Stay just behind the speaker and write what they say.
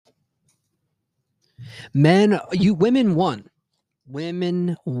Women won.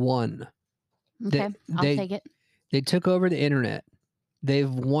 Women won. Okay, I'll They take it. they took over the internet. They've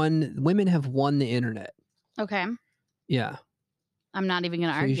won. Women have won the internet. Okay, Yeah. I'm not even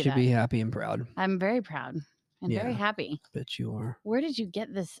going to So you argue should that. be happy and proud. I'm very proud and very Yeah. happy. Bet you are. Where did you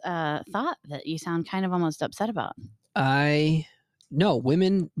get this thought that you sound kind of almost upset about? No,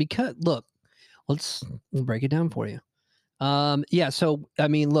 women, because look, we'll break it down for you. Yeah, so I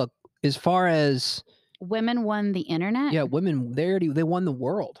mean, look, as far as Women won the internet? women, they won the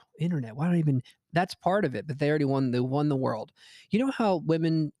world. Internet. Why don't even that's part of it, but they won the world. You know how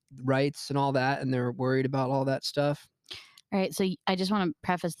women rights and all that and they're worried about all that stuff? All right, so I just want to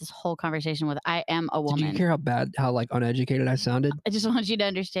preface this whole conversation with I am a Did you woman. hear how like uneducated I sounded? I just want you to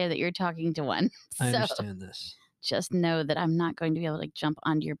understand that you're talking to one. I So understand this. just know that I'm not going to be able to jump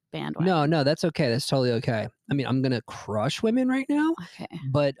onto your bandwagon. No, that's okay. That's totally okay. I mean, I'm gonna crush women right now, Okay.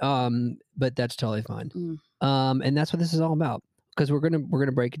 but that's totally fine. Mm. And that's what this is all about because we're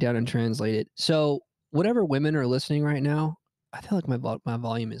gonna break it down and translate it. So whatever women are listening right now, I feel like my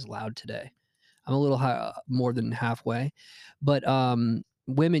volume is loud today. I'm a little high, more than halfway, but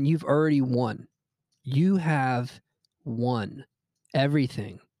women, you've already won. You have won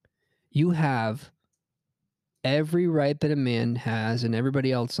everything. You have every right that a man has, and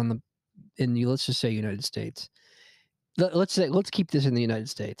everybody else let's just say United States. Let's keep this in the United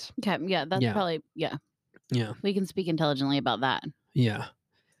States. Okay. Yeah, that's Yeah. probably, yeah. Yeah. We can speak intelligently about that. Yeah.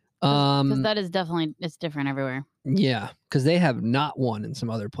 Because that is definitely, it's different everywhere. Yeah, because they have not won in some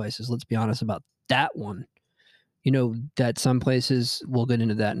other places. Let's be honest about that one. You know that some places we'll get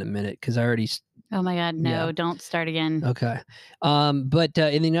into that in a minute because I already. Oh my God, no, Yeah. don't start again. Okay, but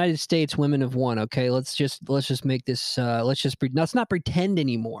in the United States, women have won. Okay, let's just make this. Let's not pretend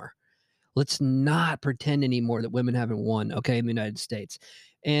anymore. Let's not pretend anymore that women haven't won. Okay, in the United States,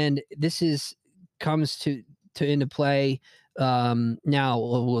 and this comes into play now.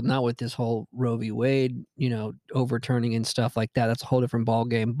 Well, not with this whole Roe v. Wade, overturning and stuff like that. That's a whole different ball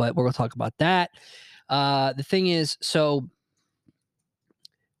game. But we're gonna talk about that. The thing is, so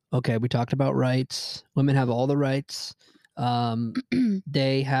okay, we talked about rights. Women have all the rights.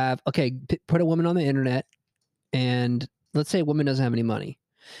 They have put a woman on the internet, and let's say a woman doesn't have any money.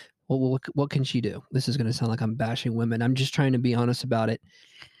 Well, what can she do? This is going to sound like I'm bashing women. I'm just trying to be honest about it.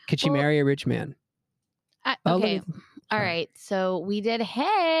 Could she marry a rich man? Okay. All right. So we did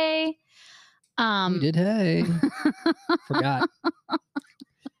hey. We did hey. Forgot.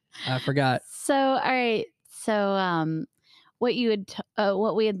 I forgot. So all right. So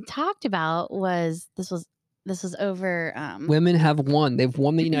what we had talked about was this was over women have won. They've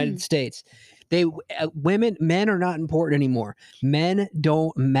won the United States. Men are not important anymore. Men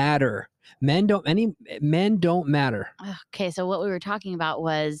don't matter. Men don't matter. Okay, so what we were talking about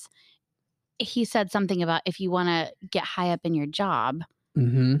was he said something about if you want to get high up in your job,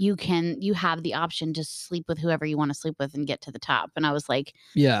 you have the option to sleep with whoever you want to sleep with and get to the top. And I was like,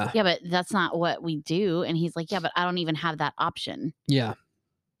 yeah, but that's not what we do. And he's like, yeah, but I don't even have that option. Yeah.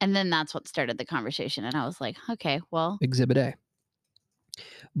 And then that's what started the conversation. And I was like, okay, well, Exhibit A.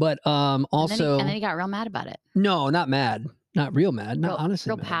 But also, and then he got real mad about it. No, not mad. Not real mad. Not honestly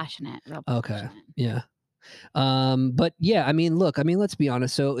real mad. passionate. Okay. Yeah. But yeah, I mean, look, let's be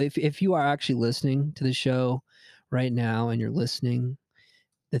honest. So if you are actually listening to the show right now and you're listening,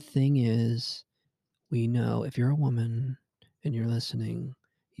 the thing is, we know if you're a woman and you're listening,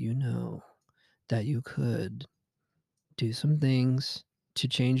 you know that you could do some things to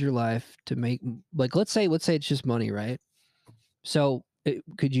change your life to make, like, let's say it's just money, right? So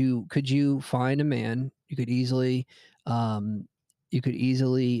could you find a man? You could easily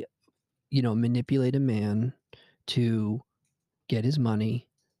manipulate a man to get his money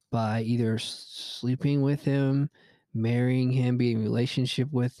by either sleeping with him, marrying him, being in a relationship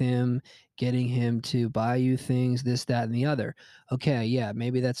with him, getting him to buy you things, this, that, and the other. Okay, yeah,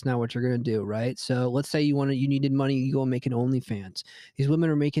 maybe that's not what you're gonna do, right? So let's say you needed money, you go and make an OnlyFans. These women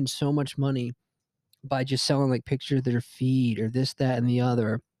are making so much money by just selling like pictures of their feet or this, that, and the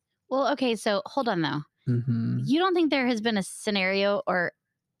other. Well, okay, so hold on though. You don't think there has been a scenario or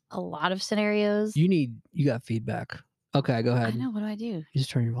a lot of scenarios? You got feedback. Okay, go ahead. I know. What do I do? You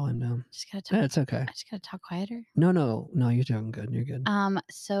just turn your volume down. Just gotta talk. Yeah, it's okay. I just gotta talk quieter. No, you're doing good. You're good.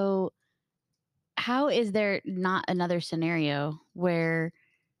 So how is there not another scenario where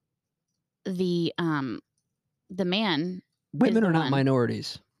the man, women are not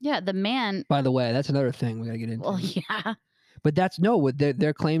minorities. Yeah, the man. By the way, that's another thing we gotta get into. Well, yeah. But that's what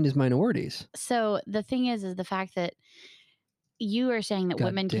they're claimed as minorities. So the thing is the fact that you are saying that God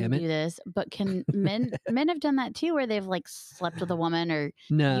women can damn it. do this, but can men have done that too, where they've like slept with a woman or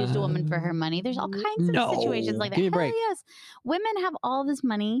used a woman for her money? There's all kinds of situations No. like that. Give me a Hell break. yes. Women have all this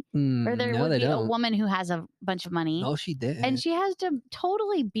money, or there No, would they be a don't. woman who has a bunch of money No, she and didn't. she has to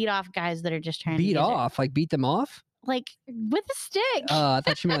totally beat off guys that are just trying to Beat get her. off? Like beat them off? Like with a stick. I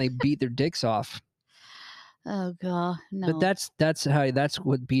thought she meant like beat their dicks off. Oh god, But no. that's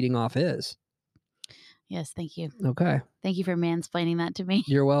what beating off is. Yes, thank you. Okay. Thank you for mansplaining that to me.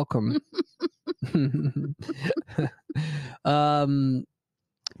 You're welcome.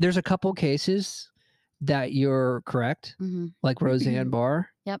 There's a couple cases that you're correct. Like Roseanne Barr.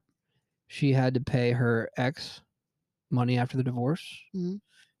 Yep. She had to pay her ex money after the divorce.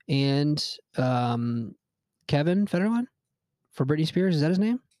 And Kevin Federline for Britney Spears, is that his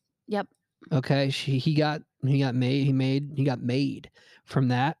name? Yep. Okay. He got made from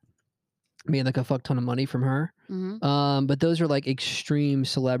that. Made like a fuck ton of money from her. But those are like extreme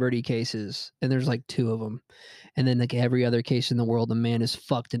celebrity cases, and there's like 2 of them. And then like every other case in the world, the man is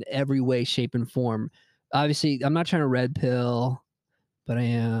fucked in every way, shape, and form. Obviously, I'm not trying to red pill, but I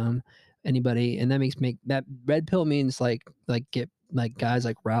am. Anybody, and that makes that red pill means like get like guys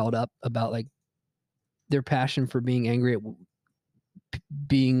like riled up about like their passion for being angry at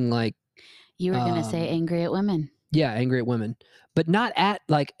being like. You were gonna say angry at women. Yeah, angry at women, but not at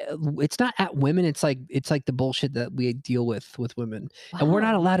like it's not at women. It's like the bullshit that we deal with women, and we're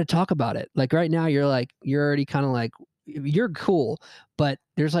not allowed to talk about it. Like right now, you're already kind of like you're cool, but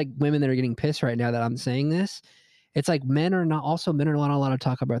there's like women that are getting pissed right now that I'm saying this. It's like men are not allowed to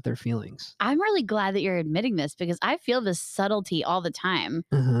talk about their feelings. I'm really glad that you're admitting this because I feel this subtlety all the time.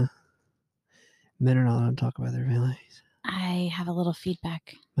 Men are not allowed to talk about their feelings. I have a little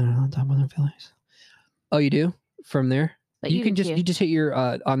feedback. Men are not allowed to talk about their feelings. Oh, you do? From there? But you just hit your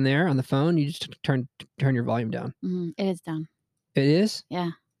on there on the phone. You just turn your volume down. It is down. It is?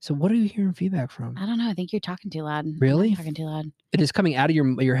 Yeah. So what are you hearing feedback from? I don't know. I think you're talking too loud. Really? I'm talking too loud. It is coming out of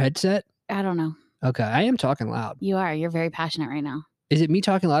your headset? I don't know. Okay, I am talking loud. You are. You're very passionate right now. Is it me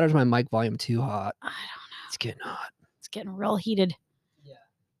talking loud or is my mic volume too hot? I don't know. It's getting hot. It's getting real heated.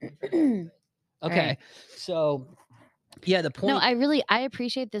 Yeah. Okay. Right. So yeah, the point. No, I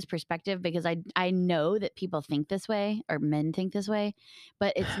appreciate this perspective because I know that people think this way or men think this way,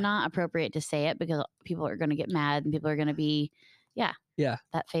 but it's not appropriate to say it because people are going to get mad and people are going to be, yeah.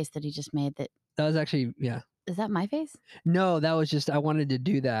 That face that he just made. That was actually, yeah. Is that my face? No, that was just I wanted to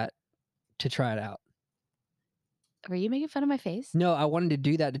do that to try it out. Were you making fun of my face? No, I wanted to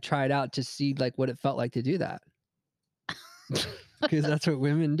do that to try it out to see like what it felt like to do that. Because that's what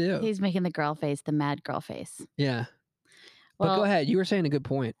women do. He's making the girl face, the mad girl face. Yeah. But go ahead. You were saying a good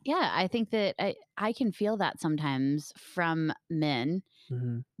point. Yeah, I think that I can feel that sometimes from men,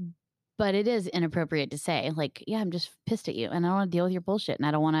 but it is inappropriate to say, like, yeah, I'm just pissed at you and I don't want to deal with your bullshit and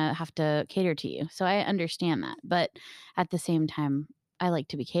I don't want to have to cater to you. So I understand that. But at the same time, I like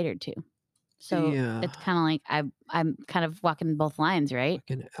to be catered to. So it's kind of like I'm kind of walking both lines, right?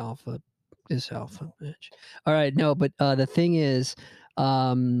 Fucking alpha is alpha, bitch. All right. No, but the thing is,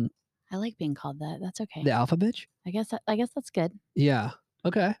 I like being called that. That's okay. The alpha bitch? I guess that's good. Yeah.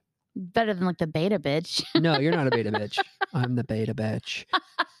 Okay. Better than like the beta bitch. No, you're not a beta bitch. I'm the beta bitch.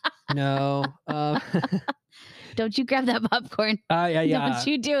 No. Don't you grab that popcorn. Yeah. Don't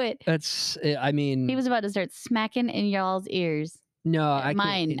you do it. That's, I mean. He was about to start smacking in y'all's ears. No, I can't.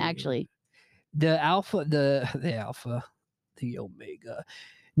 Mine, actually. The alpha, the omega.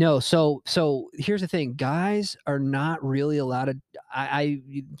 No, so here's the thing. Guys are not really allowed to I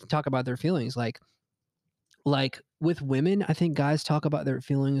talk about their feelings. Like with women, I think guys talk about their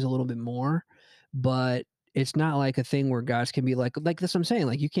feelings a little bit more, but it's not like a thing where guys can be like that's what I'm saying.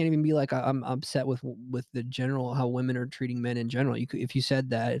 Like you can't even be like I'm upset with the general how women are treating men in general. If you said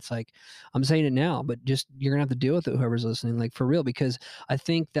that, it's like I'm saying it now, but just you're gonna have to deal with it. Whoever's listening, like for real, because I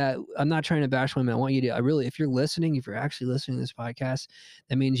think that I'm not trying to bash women. I want you to. If you're listening, if you're actually listening to this podcast,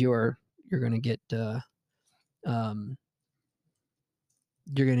 that means you're gonna get you're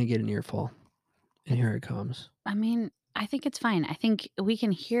gonna get an earful, and here it comes. I mean, I think it's fine. I think we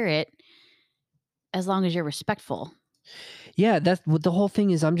can hear it. As long as you're respectful. Yeah, that's what the whole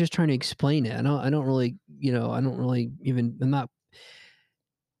thing is. I'm just trying to explain it. I don't really even, I'm not.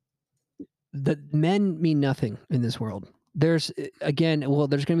 The men mean nothing in this world. There's going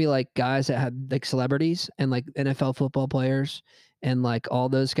to be like guys that have like celebrities and like NFL football players and like all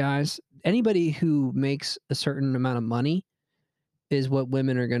those guys. Anybody who makes a certain amount of money is what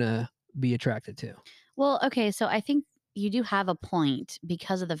women are going to be attracted to. Well, okay, so I think you do have a point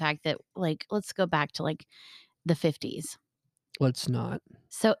because of the fact that, like, let's go back to like the 50s. Let's not.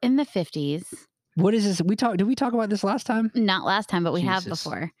 So in the 50s, What is this? Did we talk about this last time? Not last time, but we have Jesus.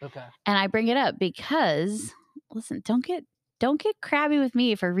 before. Okay. And I bring it up because listen, don't get crabby with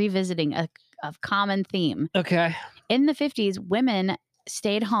me for revisiting a common theme. Okay. In the 50s, women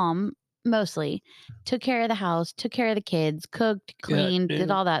stayed home mostly, took care of the house, took care of the kids, cooked, cleaned,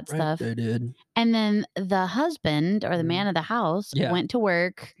 did all that stuff. They did. And then the husband or the man of the house went to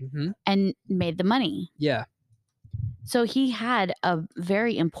work and made the money. Yeah. So he had a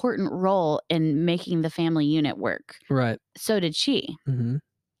very important role in making the family unit work. Right. So did she.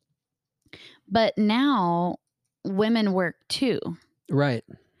 But now women work too. Right.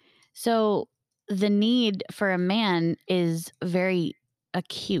 So the need for a man is very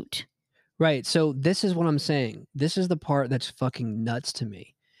acute. Right. So this is what I'm saying. This is the part that's fucking nuts to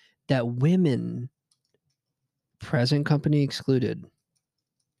me. That women, present company excluded,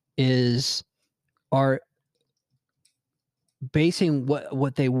 are basing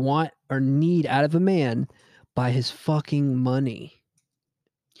what they want or need out of a man by his fucking money.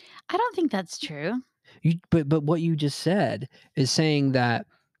 I don't think that's true. But what you just said is saying that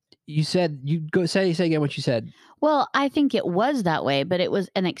say again what you said. Well, I think it was that way, but it was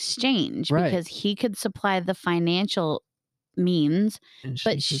an exchange Right. because he could supply the financial means, And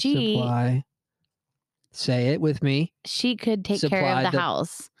but supply. Say it with me. She could take care of the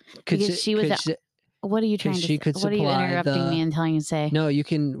house because she was. What are you trying to say? What are you interrupting me and telling you to say? No, you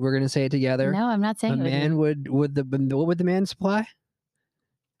can. We're going to say it together. No, I'm not saying it. Man what would the man supply?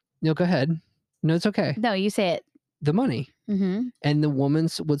 No, go ahead. No, it's okay. No, you say it. The money. And the woman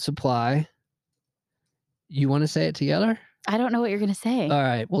would supply. You want to say it together? I don't know what you're going to say. All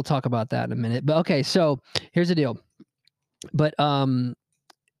right, we'll talk about that in a minute. But okay, so here's the deal. But and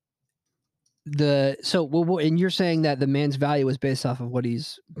you're saying that the man's value is based off of what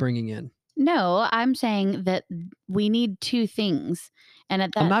he's bringing in. No, I'm saying that we need two things. And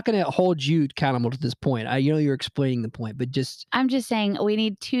I'm not going to hold you accountable to this point. You're explaining the point, but I'm just saying we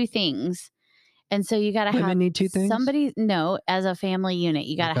need two things. And so you got to have need two things? Somebody, no, as a family unit,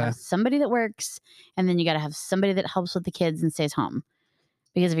 you got to have somebody that works, and then you got to have somebody that helps with the kids and stays home.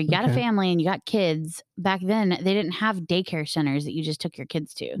 Because if you got a family and you got kids, back then they didn't have daycare centers that you just took your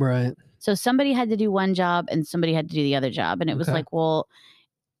kids to. Right. So somebody had to do one job and somebody had to do the other job. And it was like, well,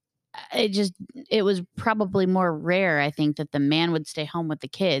 it was probably more rare, I think, that the man would stay home with the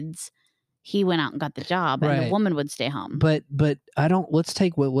kids. He went out and got the job, and the woman would stay home. But I don't. Let's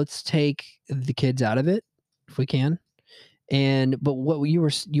take the kids out of it if we can. But what you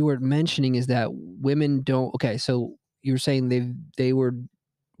were mentioning is that women don't. Okay, so you were saying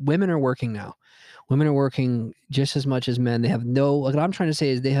women are working now. Women are working just as much as men. They have no. What I'm trying to say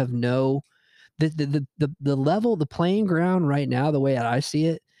is they have no. The level, the playing ground right now, the way I see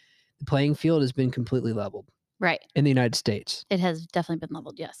it, the playing field has been completely leveled. Right. In the United States. It has definitely been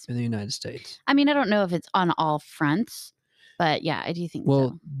leveled, yes. In the United States. I mean, I don't know if it's on all fronts, but yeah, I do think so.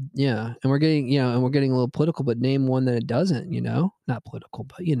 Well, yeah. And we're getting, a little political, but name one that it doesn't, Not political,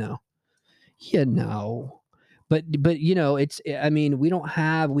 but But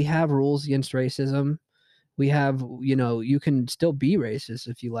we have rules against racism. We have, you can still be racist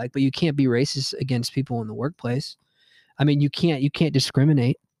if you like, but you can't be racist against people in the workplace. I mean, you can't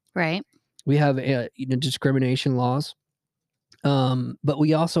discriminate. Right. We have discrimination laws, but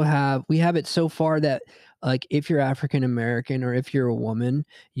we also have it so far that like if you're African American or if you're a woman,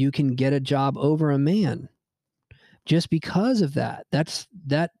 you can get a job over a man just because of that.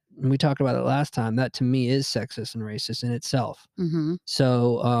 We talked about it last time. That to me is sexist and racist in itself.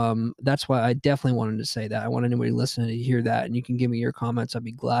 So that's why I definitely wanted to say that. I want anybody listening to hear that, and you can give me your comments. I'd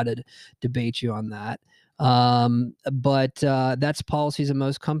be glad to debate you on that. But that's policies of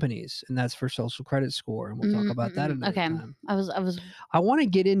most companies, and that's for social credit score, and we'll talk about that another time. I want to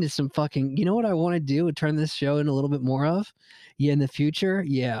get into some fucking, what I want to do and turn this show into a little bit more of, in the future,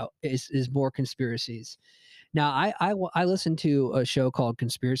 is more conspiracies. Now, I listen to a show called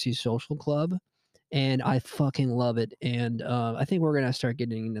Conspiracy Social Club, and I fucking love it, and I think we're gonna start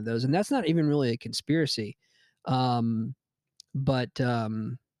getting into those, and that's not even really a conspiracy, but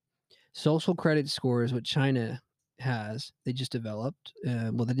social credit score is what China has. They just developed.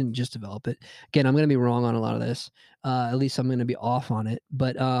 Well, they didn't just develop it. Again, I'm going to be wrong on a lot of this. At least I'm going to be off on it.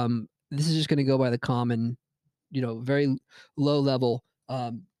 But this is just going to go by the common, very low level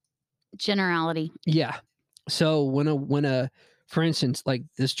generality. Yeah. So when a for instance, like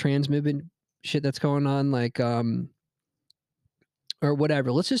this trans movement shit that's going on, like or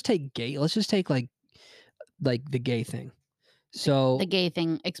whatever. Let's just take gay. Let's just take like the gay thing. So the gay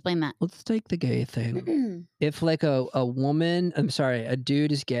thing, explain that. Let's take the gay thing. If like a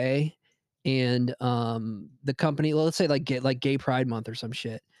dude is gay and the company, let's say like gay Pride Month or some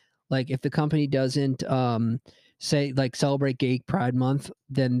shit. Like if the company doesn't say like celebrate Gay Pride Month,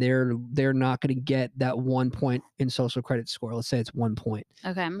 then they're not going to get that 1 point in social credit score. Let's say it's 1 point.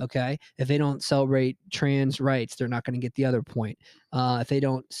 Okay. Okay. If they don't celebrate trans rights, they're not going to get the other point. If they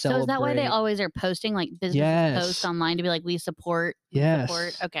don't celebrate, so is that why they always are posting, like businesses post online to be like, we support?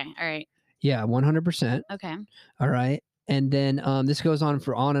 Yes. Okay. All right. Yeah, 100%. Okay. All right. And then this goes on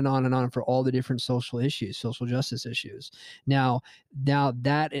and on for all the different social issues, social justice issues. Now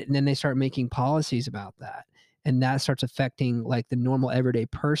that, and then they start making policies about that, and that starts affecting like the normal everyday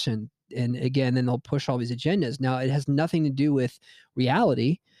person. And again, then they'll push all these agendas. Now it has nothing to do with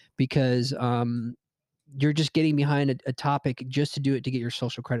reality, because you're just getting behind a topic just to do it to get your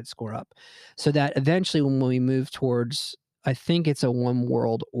social credit score up, so that eventually when we move towards, I think it's a one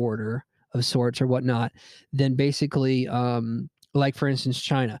world order of sorts or whatnot, then basically like for instance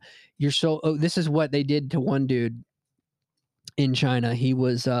China, this is what they did to one dude in China. He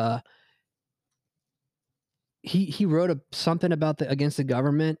was he wrote something about against the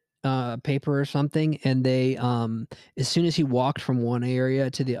government paper or something, and they as soon as he walked from one area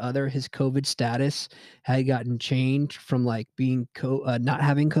to the other, his COVID status had gotten changed from like being not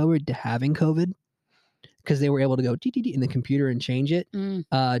having COVID to having COVID, because they were able to go in the computer and change it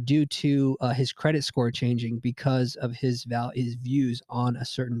due to his credit score changing because of his views on a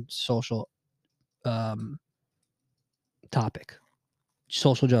certain social topic,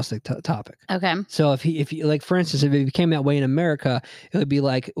 social justice topic. Okay. So if he like, for instance, if it became that way in America, it would be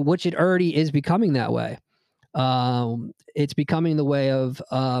like, which it already is becoming that way. It's becoming the way of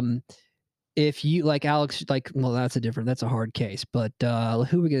if you like Alex, like, well, that's a hard case, but who are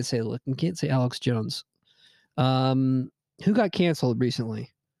we going to say? Look, we can't say Alex Jones. Who got canceled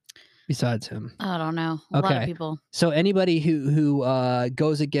recently besides him? I don't know. A lot of people. So anybody who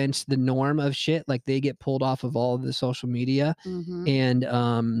goes against the norm of shit, like they get pulled off of all of the social media, and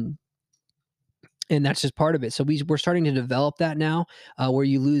that's just part of it. So we're starting to develop that now, where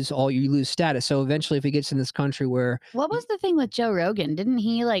you lose status. So eventually, if it gets in this country where, what was the thing with Joe Rogan? Didn't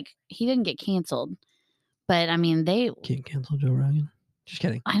he he didn't get canceled, but I mean they can't cancel Joe Rogan. Just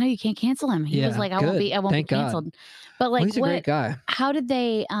kidding. I know you can't cancel him. He was like, I won't be canceled. God. But like, he's a great guy. How did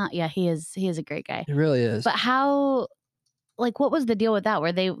they? Yeah, he is a great guy. He really is. But how? Like, what was the deal with that?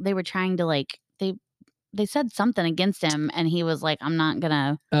 Where they were trying to they said something against him, and he was like, I'm not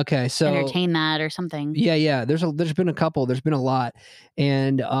gonna entertain that or something. Yeah. There's been a couple. There's been a lot,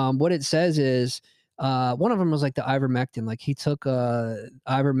 and what it says is. One of them was like the ivermectin. Like he took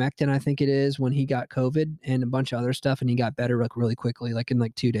ivermectin, I think it is, when he got COVID and a bunch of other stuff, and he got better like really quickly, like in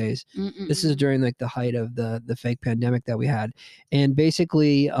like 2 days. This is during like the height of the fake pandemic that we had, and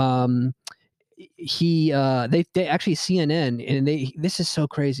basically they actually CNN, and this is so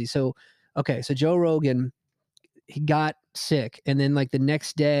crazy. So so Joe Rogan, he got sick, and then like the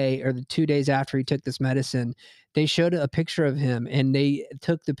next day or the 2 days after he took this medicine, they showed a picture of him, and they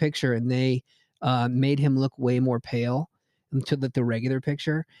took the picture and they made him look way more pale to the regular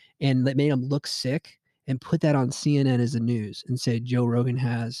picture, and that made him look sick, and put that on CNN as the news and said Joe Rogan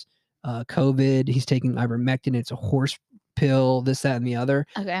has COVID. He's taking ivermectin. It's a horse pill, this, that, and the other.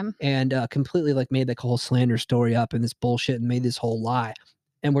 Okay. And completely like made the whole slander story up and this bullshit and made this whole lie.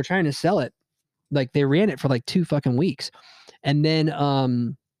 And we're trying to sell it. Like they ran it for like 2 fucking weeks. And then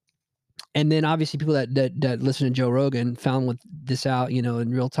obviously people that listen to Joe Rogan found this out,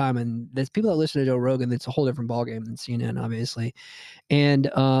 in real time. And there's people that listen to Joe Rogan, that's a whole different ballgame than CNN, obviously. And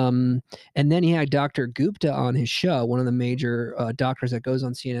then he had Dr. Gupta on his show, one of the major doctors that goes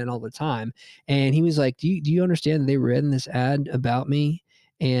on CNN all the time. And he was like, do you understand that they read in this ad about me?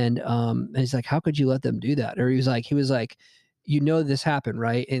 And he's like, how could you let them do that? Or he was like, this happened,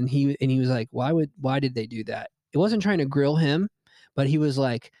 right? And he was like, why did they do that? It wasn't trying to grill him. But he was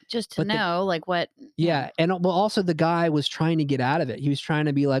like, just to know, like what? Yeah. And also the guy was trying to get out of it. He was trying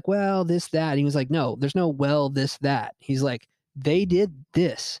to be like, well, this, that. And he was like, no, there's no, well, this, that. He's like, they did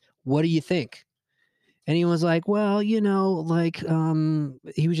this. What do you think? And he was like, well, he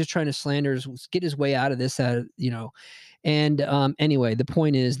was just trying to get his way out of this, And anyway, the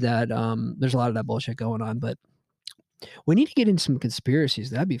point is that there's a lot of that bullshit going on, but we need to get into some conspiracies.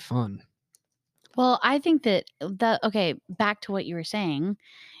 That'd be fun. Well, I think that okay, back to what you were saying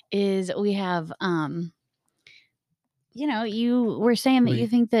is we have, you were saying that you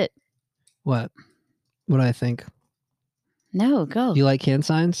think that. What do I think? No, go. Do you like hand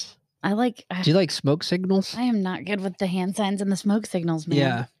signs? Do you like smoke signals? I am not good with the hand signs and the smoke signals, man.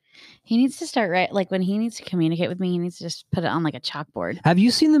 Yeah. He needs to start like when he needs to communicate with me, he needs to just put it on like a chalkboard. Have you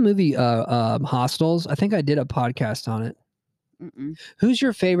seen the movie Hostels? I think I did a podcast on it. Mm-mm. Who's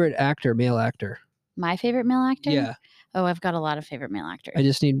your favorite actor, male actor? My favorite male actor? Yeah. Oh, I've got a lot of favorite male actors. I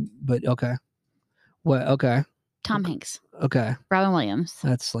just need, but okay. What? Okay. Tom Hanks. Okay. Robin Williams.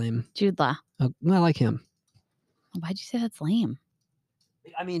 That's lame. Jude Law. I like him. Why'd you say that's lame?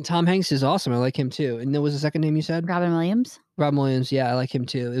 I mean, Tom Hanks is awesome. I like him too. And there was the second name you said? Robin Williams. Robin Williams. Yeah, I like him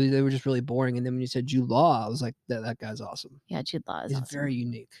too. They were just really boring. And then when you said Jude Law, I was like, that guy's awesome. Yeah, Jude Law is He's awesome. very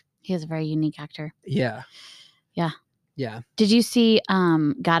unique. He is a very unique actor. Yeah. Yeah. Yeah. Did you see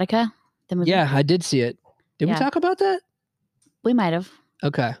Gattaca, the movie? Yeah, I did see it. Did we talk about that? We might have.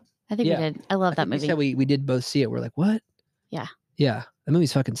 Okay. I think we did. I love that movie. We said we did both see it. We're like, what? Yeah. Yeah. That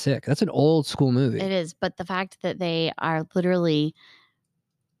movie's fucking sick. That's an old school movie. It is. But the fact that they are literally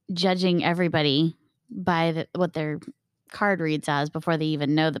judging everybody by what their card reads as before they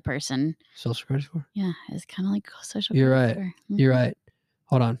even know the person. Social credit score? Yeah. It's kind of like social You're credit right. score. You're right.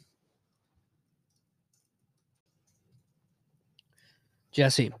 Hold on.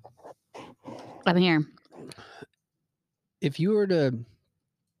 Jesse. I'm here. If you were to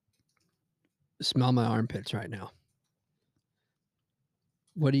smell my armpits right now,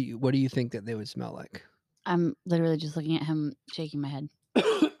 what do you think that they would smell like? I'm literally just looking at him, shaking my head.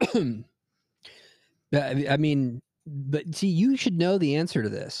 I mean, but see, you should know the answer to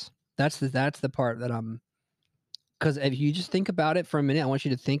this. That's the part that I'm. Because if you just think about it for a minute, I want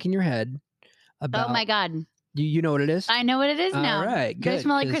you to think in your head about. Oh my God! You know what it is? I know what it is now. All right, good. They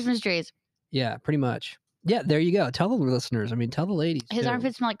smell like Christmas trees. Yeah, pretty much. Yeah, there you go. Tell the listeners. I mean, tell the ladies. His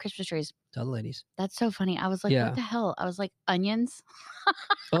armpits smell like Christmas trees. Tell the ladies. That's so funny. I was like, what the hell? I was like, onions.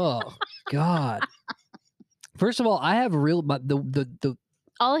 Oh God. First of all, I have the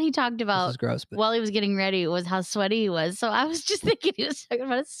all he talked about this is gross, but while he was getting ready was how sweaty he was. So I was just thinking he was talking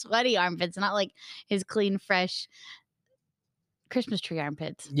about his sweaty armpits, not like his clean, fresh Christmas tree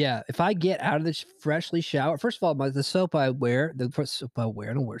armpits. Yeah, if I get out of this freshly showered, first of all, the soap I wear, I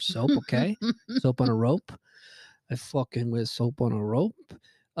don't wear soap, okay? Soap on a rope. I fucking wear soap on a rope.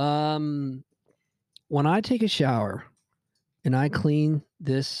 When I take a shower and I clean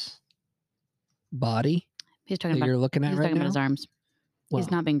this body he's talking about, you're looking at he's right talking now, about his arms. Well,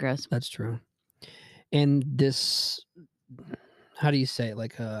 he's not being gross. That's true. And this, how do you say it?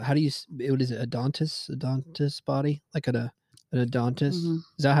 Like, how do you, what is it? Odontist body? Like an odontist? Mm-hmm.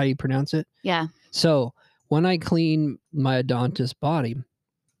 Is that how you pronounce it? Yeah. So when I clean my odontist body,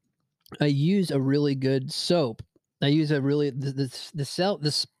 I use a really good soap. I use a really, the smell of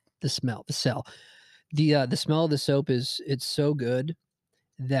the soap it's so good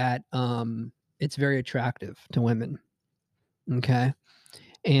that, it's very attractive to women. Okay.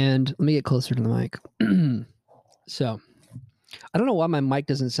 And let me get closer to the mic. So I don't know why my mic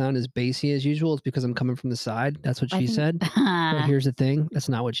doesn't sound as bassy as usual. It's because I'm coming from the side. That's what she said. But here's the thing. That's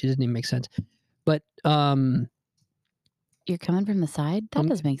not what she didn't even make sense. But you're coming from the side? That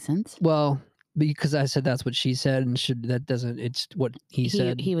does make sense. Well, because I said that's what she said, and that doesn't, it's what he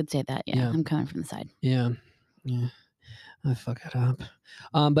said. He would say that. Yeah. I'm coming from the side. Yeah. Yeah. I fuck it up.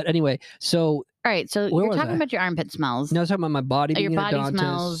 But anyway, so all right, so you're talking about your armpit smells. No, I was talking about my body. Your body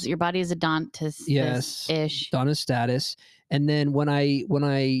smells. Your body is odontist. Yes, ish. Odontist status. And then when I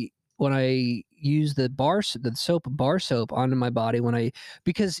use the bar soap onto my body,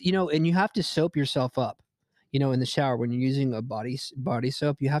 because and you have to soap yourself up, in the shower when you're using a body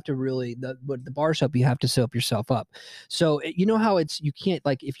soap, you have to really the bar soap, you have to soap yourself up. So you know how you can't,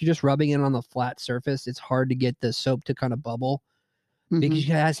 like, if you're just rubbing it on the flat surface, it's hard to get the soap to kind of bubble. Because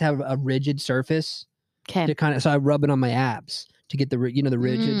you has to have a rigid surface. Okay. To kind of, so I rub it on my abs to get the rigid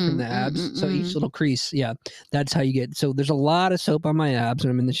from the abs. So each little crease, that's how you get. So there's a lot of soap on my abs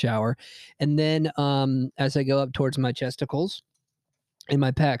when I'm in the shower, and then as I go up towards my chesticles, in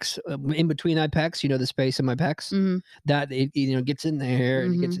my pecs, in between my pecs, the space in my pecs, that it gets in there,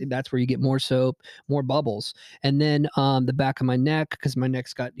 and that's where you get more soap, more bubbles. And then the back of my neck, because my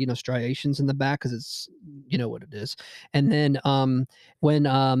neck's got striations in the back, because it's what it is. And then and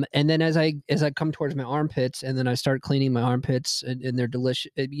then as I come towards my armpits, and then I start cleaning my armpits, and they're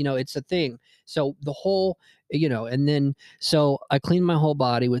delicious. It's a thing. So the whole and then so I clean my whole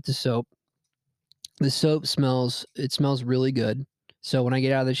body with the soap. The soap smells really good. So when I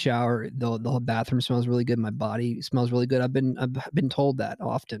get out of the shower, the whole bathroom smells really good. My body smells really good. I've been told that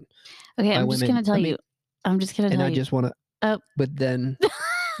often. Okay, I'm just gonna tell you. And I just want to. But then,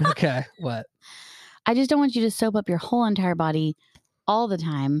 okay, what? I just don't want you to soap up your whole entire body all the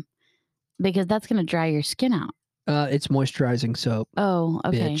time, because that's gonna dry your skin out. It's moisturizing soap. Oh,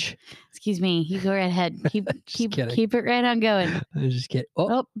 okay. Bitch. Excuse me. You go right ahead. Keep it right on going. I'm just kidding.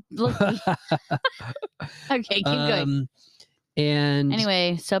 Oh look. Okay, keep going. And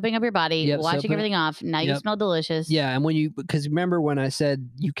anyway, soaping up your body, washing everything off. Now you smell delicious. Yeah, and because remember when I said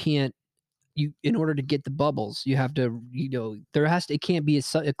you in order to get the bubbles, you have to, it can't be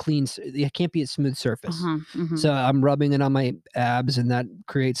a clean, it can't be a smooth surface. So I'm rubbing it on my abs, and that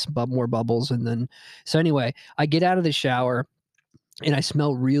creates more bubbles. And then, so anyway, I get out of the shower and I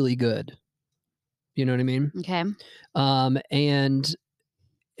smell really good. You know what I mean? Okay. And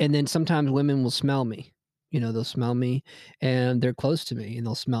then sometimes women will smell me. They'll smell me, and they're close to me, and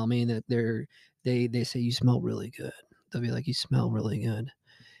they'll smell me, and they say, "You smell really good." They'll be like, "You smell really good,"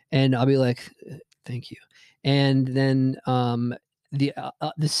 and I'll be like, "Thank you." And then the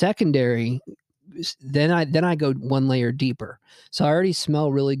secondary, then I go one layer deeper. So I already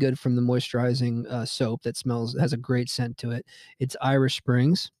smell really good from the moisturizing soap that has a great scent to it. It's Irish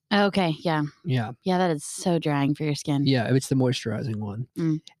Springs. Okay. Yeah. Yeah. Yeah. That is so drying for your skin. Yeah, it's the moisturizing one.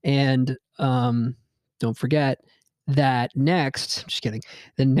 And don't forget that next, just kidding.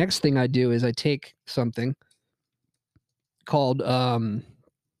 The next thing I do is I take something called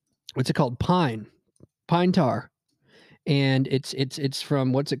what's it called? Pine tar. And it's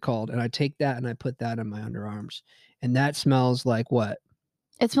from, what's it called? And I take that and I put that on my underarms. And that smells like what?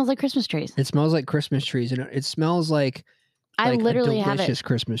 It smells like Christmas trees. It smells like Christmas trees, and it smells like I literally a have delicious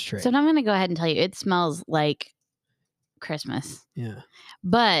Christmas tree. So now I'm going to go ahead and tell you, it smells like Christmas. Yeah.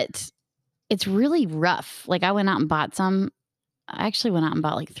 But it's really rough. Like I went out and bought some. I actually went out and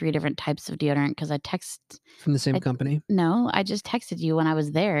bought like 3 different types of deodorant because I from the same company. No, I just texted you when I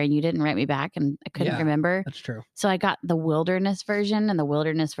was there and you didn't write me back and I couldn't remember. That's true. So I got the wilderness version, and the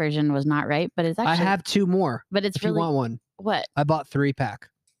wilderness version was not right, but it's actually. I have 2 more. But it's if really. You want one? What? I bought 3-pack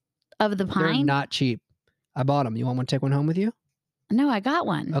of the Pine. They're not cheap. I bought them. You want one to take one home with you? No, I got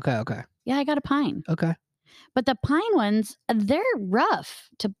one. Okay. Yeah, I got a Pine. Okay. But the Pine ones, they're rough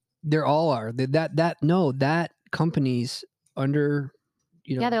to. They're all are. That company's under.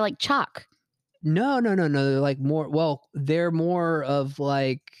 Yeah, they're like chalk. No. They're like more. Well, they're more of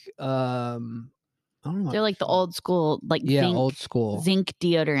like. I don't know. They're like the old school, like old school zinc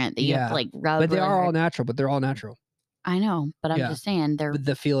deodorant that you have to like rub. But they are all natural. But they're all natural. I know, but I'm just saying they're. With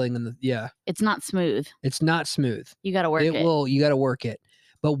the feeling and It's not smooth. It's not smooth. You got to work it. You got to work it.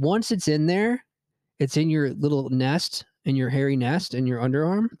 But once it's in there, it's in your little nest, in your hairy nest, in your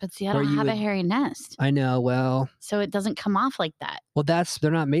underarm. But see, I don't have a hairy nest. I know. Well. So it doesn't come off like that. Well,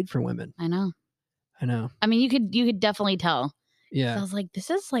 they're not made for women. I know. I mean, you could definitely tell. Yeah. So I was like, this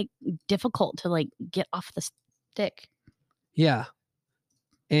is like difficult to like get off the stick. Yeah.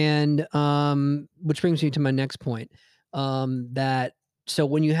 And which brings me to my next point. So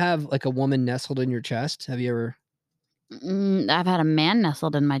when you have like a woman nestled in your chest, have you ever? I've had a man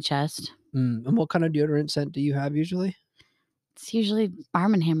nestled in my chest. And what kind of deodorant scent do you have usually? It's usually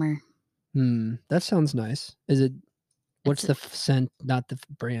Arm & Hammer. That sounds nice. Is it? What's the scent? Not the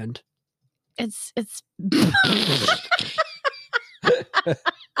brand. It's.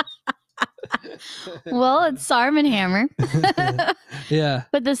 Well, it's Arm & Hammer. Yeah.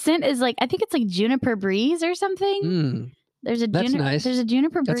 But the scent is like, I think it's like Juniper Breeze or something. There's a nice. There's a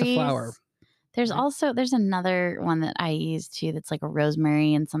Juniper Breeze. That's a flower. There's another one that I use too that's like a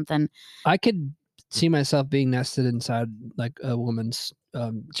rosemary and something. I could see myself being nested inside like a woman's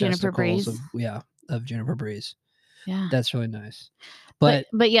Juniper Breeze. Of Juniper Breeze. Yeah. That's really nice. But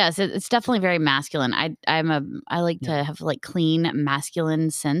yes, it's definitely very masculine. I like to have like clean masculine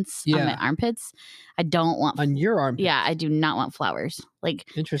scents on my armpits. I don't want on your armpits. Yeah, I do not want flowers. Like,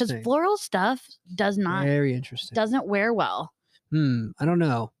 interesting. Because floral stuff very interesting. Doesn't wear well. I don't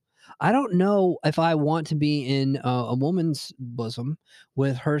know. I don't know if I want to be in a woman's bosom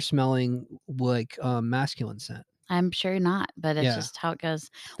with her smelling like masculine scent. I'm sure not, but it's just how it goes.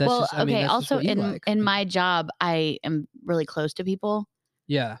 Also in my job, I am really close to people.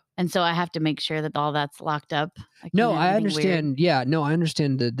 Yeah. And so I have to make sure that all that's locked up. No, I understand. Weird. Yeah, no, I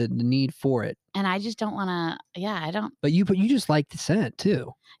understand the need for it. And I just don't want to. Yeah, I don't. But you just like the scent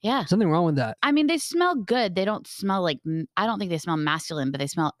too. Yeah. Something wrong with that. I mean, they smell good. They don't smell like. I don't think they smell masculine, but they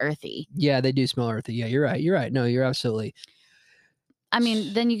smell earthy. Yeah, they do smell earthy. Yeah, you're right. No, you're absolutely. I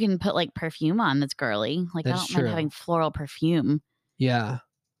mean, then you can put like perfume on that's girly. Like I don't mind having floral perfume. Yeah.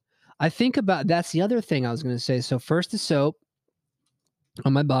 I think that's the other thing I was going to say. So first the soap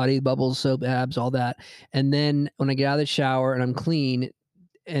on my body, bubbles, soap, abs, all that. And then when I get out of the shower and I'm clean,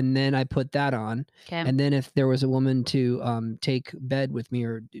 and then I put that on. Okay. And then if there was a woman to take bed with me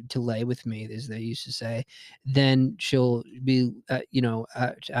or to lay with me, as they used to say, then she'll be,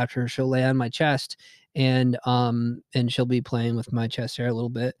 after she'll lay on my chest and she'll be playing with my chest hair a little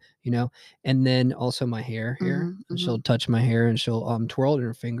bit, and then also my hair here. And she'll touch my hair and she'll twirl it in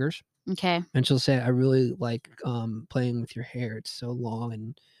her fingers. Okay. And she'll say, I really like playing with your hair. It's so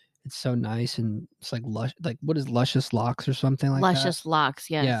long It's so nice and it's like lush, like what is luscious locks or something like that? Luscious locks,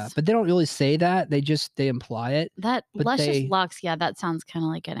 Yeah, yes. but they don't really say that. They imply it. That But luscious they, locks, yeah, that sounds kinda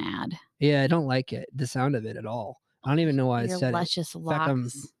like an ad. yeah, I don't like it, the sound of it at all. I don't even know why I Your said it. luscious In fact,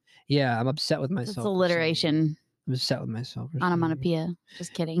 locks. yeah, I'm upset with That's myself for saying it. alliteration. I'm upset with myself for saying it. Onomatopoeia.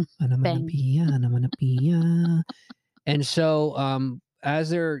 Just kidding. Bang. Onomatopoeia, onomatopoeia. And so, as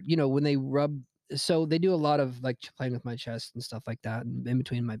they're, when they rub, so they do a lot of like playing with my chest and stuff like that, and in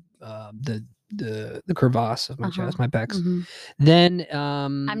between my the crevasse of my Uh-huh. chest, my pecs. Mhm. Then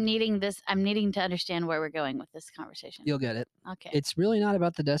I'm needing to understand where we're going with this conversation. you'll get it. Okay. It's really not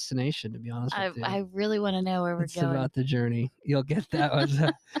about the destination, to be honest with you. I really wanna know where we're It's going. about the journey. You'll get that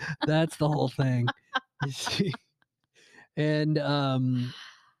one. That's the whole thing. You see, and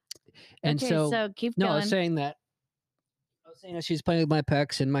Okay, so so keep no, going. I was saying that she's playing with my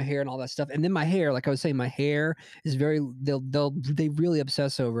pecs and my hair and all that stuff. And then my hair, like I was saying, my hair is they really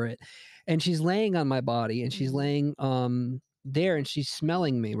obsess over it. And she's laying on my body and she's Mhm. laying there and she's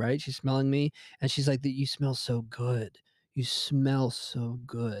smelling me, right? She's smelling me and she's like, that you smell so good. You smell so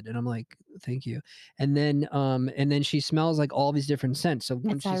good. And I'm like, thank you. And then she smells like all these different scents. So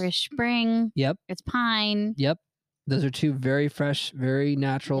once It's Irish Spring. yep, It's pine. yep. Those are two very fresh, very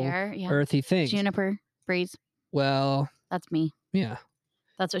natural, There, yeah. earthy things. Juniper, breeze. Well, That's me. yeah.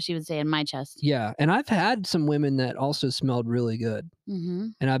 That's what she would say in my chest. Yeah, and I've had some women that also smelled really good,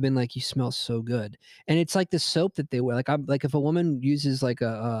 Mhm. and I've been like, "You smell so good," and it's like the soap that they wear. Like I'm like, if a woman uses like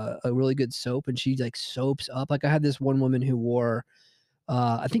a really good soap and she like soaps up. Like I had this one woman who wore,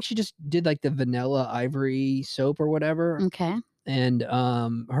 I think she just did like the vanilla ivory soap or whatever, Okay. and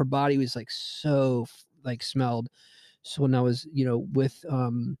her body was like so like smelled. So when I was with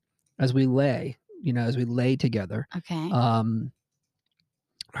as we lay, as we lay together, Okay. um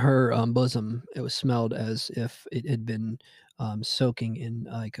her bosom, it was smelled as if it had been soaking in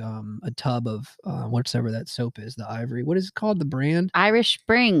like a tub of whatever that soap is, the ivory, what is it called, the brand? Irish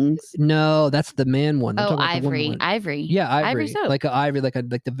Springs. No, that's the man one. I'm Oh, talking about the woman ivory. one. Ivory. Yeah, Ivory ivory, soap. like a ivory, like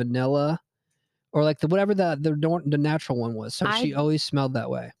the vanilla, or like the whatever the natural one was. So I she always smelled that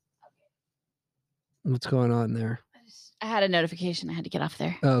way. What's going on there? I had a notification. I had to get off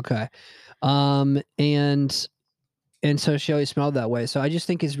there. Okay. um and And so she always smelled that way. So I just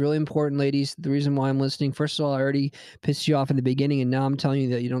think it's really important, ladies. The reason why I'm listening, first of all, I already pissed you off in the beginning, and now I'm telling you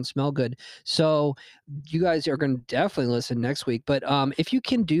that you don't smell good. So you guys are going to definitely listen next week. But if you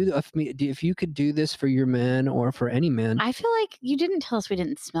can do, if you could do this for your man or for any man, I feel like you didn't tell us we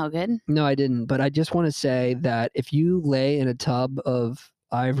didn't smell good. no, I didn't. But I just want to say that if you lay in a tub of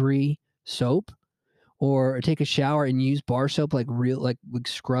ivory soap or take a shower and use bar soap, like real, like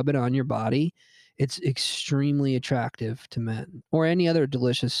scrub it on your body, it's extremely attractive to men. Or any other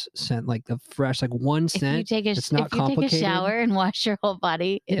delicious scent, like the fresh, like one scent. It's not If you take a complicated. shower and wash your whole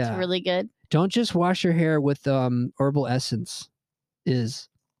body, it's Yeah. really good. Don't just wash your hair with herbal essence.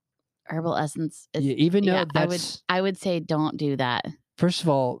 Herbal essence is Yeah, even though I would say don't do that. First of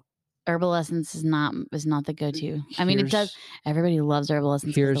all, Herbal essence is not the go-to. I mean, it does. Everybody loves herbal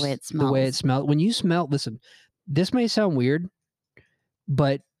essence because the way it smells. The way it smells. When you smell, listen, this may sound weird,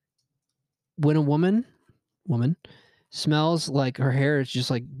 but when a woman smells like her hair is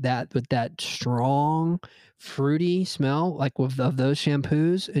just like that, with that strong fruity smell, like of those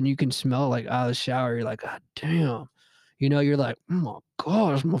shampoos, and you can smell like out of the shower, you're like, God damn. You're like, oh my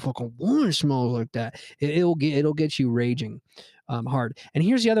God, this motherfucking woman smells like that. It'll get you raging hard. And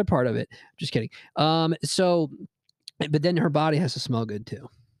here's the other part of it. Just kidding. So but then her body has to smell good too.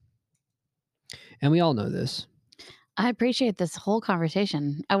 And we all know this. I appreciate this whole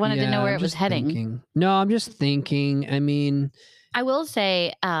conversation. I wanted to know where it was heading. Thinking. No, I'm just thinking. I mean, I will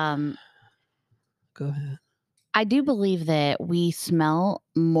say, go ahead. I do believe that we smell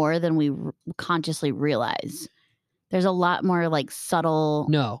more than we consciously realize. There's a lot more like subtle.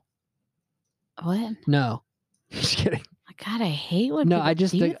 No. What? No. Just kidding. God, I hate when people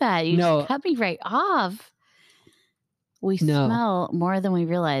do that. You just cut me right off. We smell more than we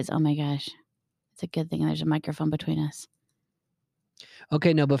realize. Oh my gosh. It's a good thing there's a microphone between us.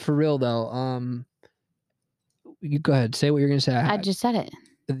 Okay, no, but for real though, you go ahead. Say what you're going to say. I just said it.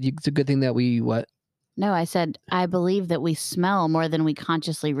 It's a good thing that we what? No, I said I believe that we smell more than we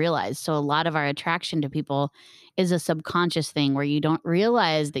consciously realize. So a lot of our attraction to people is a subconscious thing where you don't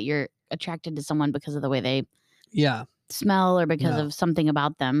realize that you're attracted to someone because of the way they smell or because of something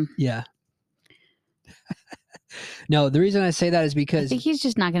about them. Yeah. No, the reason I say that is because I think he's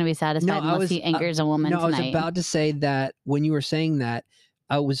just not going to be satisfied unless he angers a woman tonight. I was about to say that when you were saying that,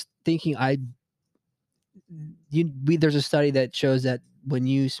 I was thinking there's a study that shows that when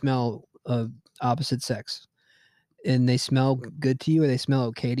you smell of opposite sex, and they smell good to you or they smell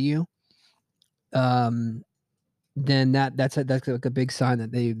okay to you, then that's like a big sign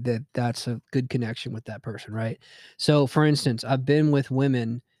that's a good connection with that person, right? So, for instance, I've been with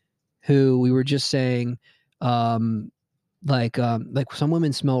women who we were just saying, like some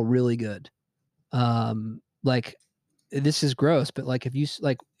women smell really good. Like this is gross, but like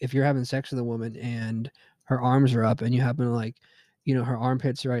if you're having sex with a woman and her arms are up and you happen to like, her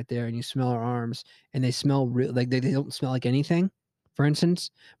armpits are right there and you smell her arms and they smell like they don't smell like anything, for instance,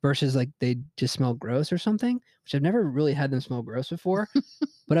 versus like they just smell gross or something, which I've never really had them smell gross before.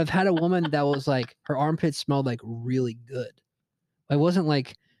 But I've had a woman that was like her armpits smelled like really good. I wasn't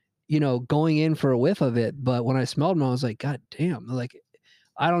like, going in for a whiff of it, but when I smelled them, I was like, God damn, like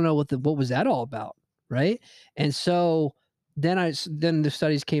I don't know what was that all about, right? And so then the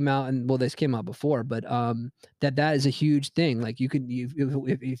studies came out, and well, this came out before, but that is a huge thing. Like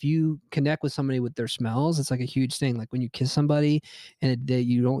if you connect with somebody with their smells, it's like a huge thing. Like when you kiss somebody and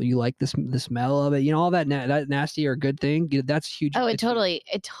you like the smell of it, all that that nasty or good thing, that's huge. Oh, it it's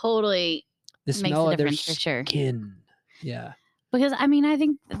huge. totally The makes smell a of their difference for sure. skin. Yeah. Because I mean, I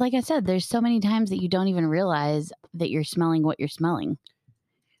think, like I said, there's so many times that you don't even realize that you're smelling what you're smelling,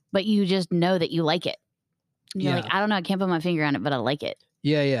 but you just know that you like it. You're like, Yeah. I don't know, I can't put my finger on it, but I like it.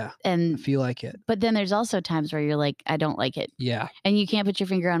 Yeah, yeah. I And feel like it. but then there's also times where you're like, I don't like it. Yeah. And you can't put your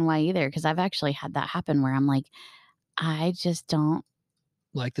finger on why either. Because I've actually had that happen where I'm like, I just don't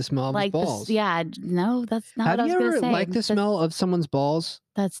Like the smell of his like this. balls. Yeah, no, that's not Have what I was you gonna ever say. liked the smell of someone's balls,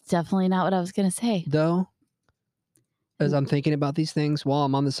 That's definitely not what I was gonna say. though? As I'm thinking about these things while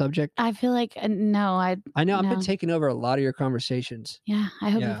I'm on the subject. I feel like no, I know I've been no. taking over a lot of your conversations. Yeah, I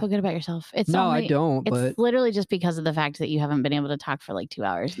hope you Yeah. feel good about yourself. It's No, I only don't, it's but literally just because of the fact that you haven't been able to talk for like 2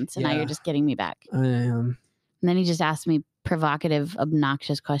 hours, and so now Yeah. you're just getting me back. I am. And then you just asked me provocative,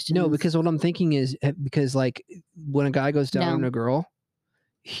 obnoxious questions. No, because what I'm thinking is because like when a guy goes down No. on a girl,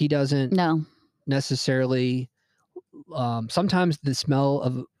 he doesn't No. necessarily sometimes the smell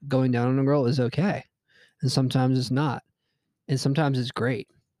of going down on a girl is okay. And sometimes it's not. And sometimes it's great.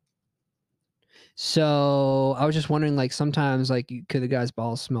 So I was just wondering, like, sometimes, like, could the guy's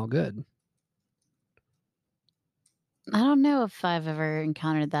balls smell good? I don't know if I've ever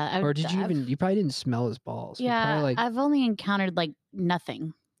encountered that. Or did you even, you probably didn't smell his balls. You Yeah, probably, like, I've only encountered like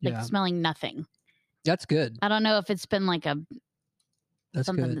nothing, like yeah, smelling nothing. that's good. I don't know if it's been like That's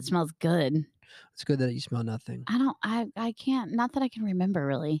something good. that smells good. It's good that you smell nothing. I can't, not that I can remember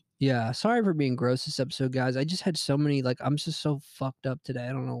really. Yeah. Sorry for being gross this episode, guys. I just had so many, like, I'm just so fucked up today.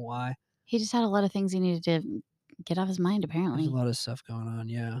 I don't know why. He just had a lot of things he needed to get off his mind, There's apparently. a lot of stuff going on.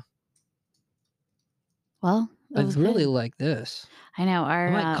 Yeah. Well, I it was really good. like this. I know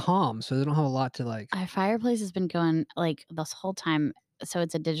I'm like calm, so they don't have a lot to like. our fireplace has been going like this whole time. So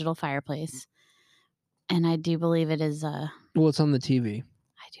it's a digital fireplace, and I do believe it is. Well, it's on the TV.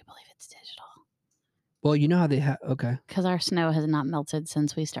 I do believe it's digital. Well, you know how they have. Okay. Because our snow has not melted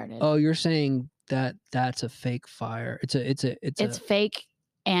since we started. Oh, you're saying that that's a fake fire. It's fake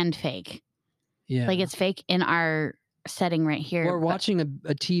and fake. Yeah. Like it's fake in our setting right here. We're watching a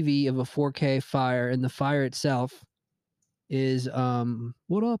TV of a 4K fire, and the fire itself is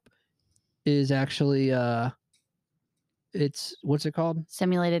what up? Is actually it's what's it called?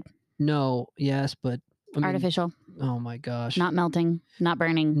 Simulated. No, yes, but I mean, artificial. Oh my gosh. Not melting, not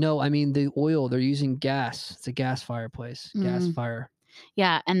burning. No, I mean the oil. They're using gas. It's a gas fireplace. Gas fire.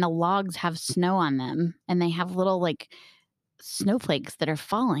 Yeah, and the logs have snow on them, and they have little like snowflakes that are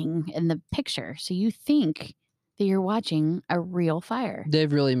falling in the picture. So you think that you're watching a real fire.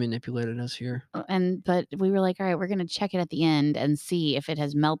 They've really manipulated us here. But we were like, all right, we're going to check it at the end and see if it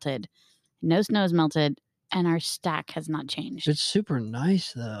has melted. No snow has melted, and our stack has not changed. It's super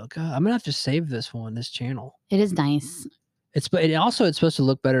nice though. God, I'm gonna have to save this channel. It is nice. It's supposed to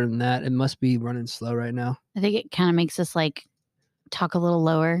look better than that. It must be running slow right now. I think it kind of makes us like talk a little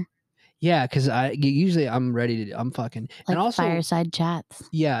lower. Yeah, because I'm ready to. I'm fucking like and also fireside chats.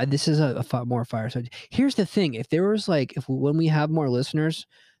 Yeah, this is a more fireside. Here's the thing: if there was like, when we have more listeners,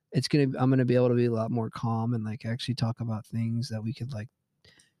 I'm gonna be able to be a lot more calm and like actually talk about things that we could like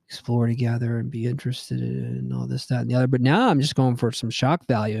explore together and be interested in and all this, that, and the other. But now I'm just going for some shock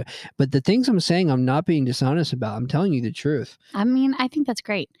value. But the things I'm saying, I'm not being dishonest about. I'm telling you the truth. I mean, I think that's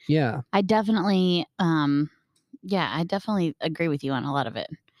great. Yeah, I definitely, I definitely agree with you on a lot of it.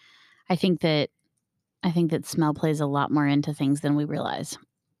 I think that smell plays a lot more into things than we realize.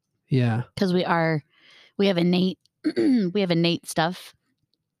 Yeah, because we have innate stuff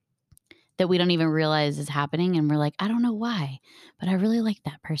that we don't even realize is happening, and we're like, I don't know why, but I really like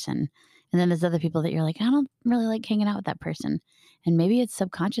that person. And then there's other people that you're like, I don't really like hanging out with that person, and maybe it's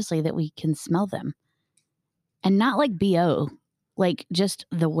subconsciously that we can smell them. And not like BO, like just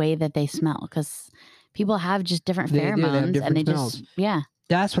the way that they smell, because people have just different pheromones. They have different and they smells. just, yeah.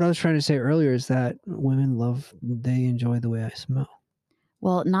 That's what I was trying to say earlier, is that women they enjoy the way I smell.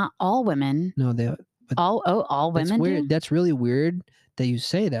 Well, not all women. No, all women. That's weird. Do? That's really weird that you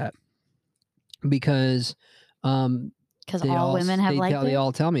say that, because all women have they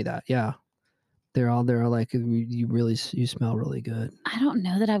all tell me that. Yeah. They're like, you smell really good. I don't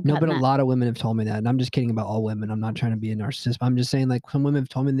know that I've but a lot of women have told me that, and I'm just kidding about all women. I'm not trying to be a narcissist. I'm just saying, like, some women have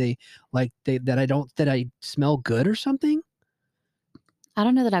told me that I smell good or something. I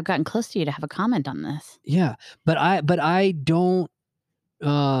don't know that I've gotten close to you to have a comment on this. Yeah, but I don't.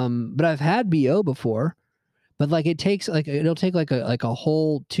 But I've had BO before, but like it'll take like a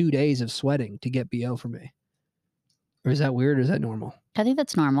whole 2 days of sweating to get BO for me. Or is that weird? Or is that normal? I think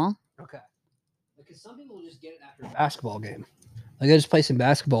that's normal. Okay. Because some people will just get it after a basketball game. Like, I just play some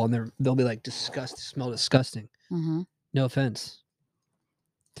basketball and they'll be like, smell disgusting. Mm-hmm. No offense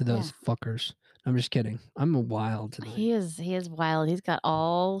to those fuckers. I'm just kidding. I'm wild tonight. He is wild. He's got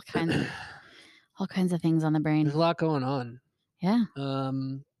all kinds of things on the brain. There's a lot going on. Yeah.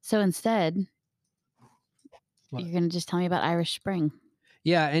 So instead, you're gonna just tell me about Irish Spring.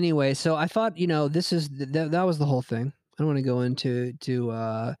 Yeah. Anyway, so I thought, this is that was the whole thing. I don't want to go into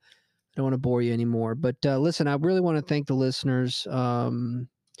I don't want to bore you anymore. But listen, I really want to thank the listeners.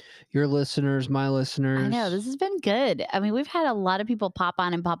 Your listeners, my listeners. I know, this has been good. I mean, we've had a lot of people pop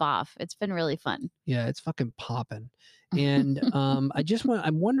on and pop off. It's been really fun. Yeah, it's fucking popping. And I just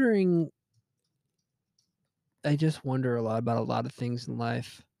wonder a lot about a lot of things in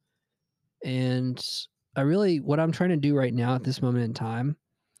life. And what I'm trying to do right now at this moment in time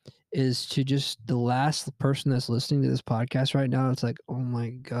is to just, the last person that's listening to this podcast right now, it's like, oh my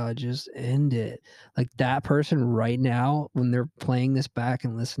God, just end it. Like, that person right now, when they're playing this back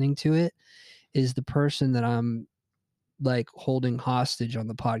and listening to it, is the person that I'm like holding hostage on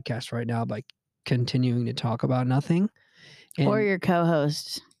the podcast right now by continuing to talk about nothing. Or your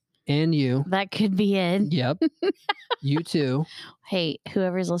co-host. And you. That could be it. Yep. You too. Hey,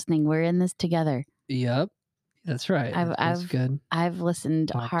 whoever's listening, we're in this together. Yep. That's right. That's good. I've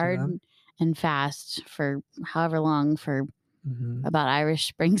listened hard and fast for however long for about Irish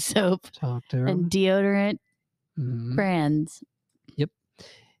Spring soap and deodorant brands. Yep.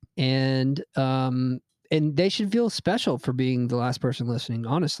 And they should feel special for being the last person listening,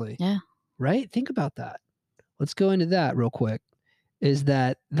 honestly. Yeah. Right? Think about that. Let's go into that real quick. Is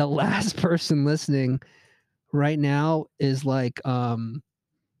that the last person listening right now is like the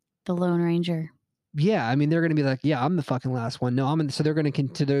Lone Ranger. Yeah, I mean, they're going to be like, yeah, I'm the fucking last one. No, so they're going to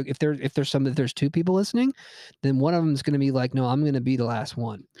consider, if there's two people listening, then one of them is going to be like, no, I'm going to be the last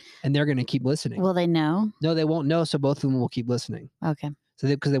one, and they're going to keep listening. Will they know? No, they won't know. So both of them will keep listening. Okay. So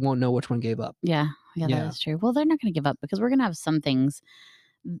because they won't know which one gave up. Yeah, that is true. Well, they're not going to give up because we're going to have some things.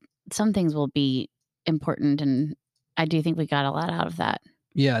 Some things will be important, and I do think we got a lot out of that.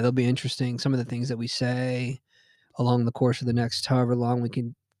 Yeah, they'll be interesting. Some of the things that we say along the course of the next however long we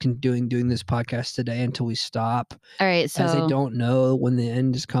can doing this podcast today until we stop. All right, so as I don't know when the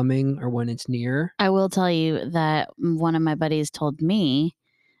end is coming or when it's near. I will tell you that one of my buddies told me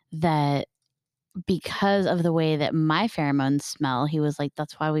that because of the way that my pheromones smell, he was like,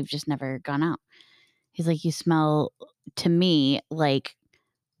 that's why we've just never gone out. He's like, you smell to me like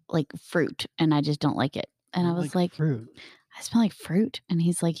fruit, and I just don't like it. And I was like, fruit. I smell like fruit. And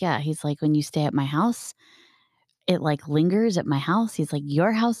he's like, yeah. He's like, when you stay at my house, it like lingers at my house. He's like,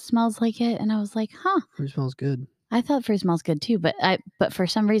 your house smells like it. And I was like, huh. Fruit smells good. I thought fruit smells good too, but for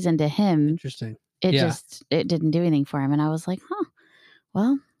some reason to him, interesting. It didn't do anything for him. And I was like, huh,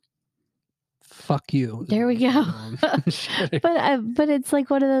 well, fuck you. There we go. but it's like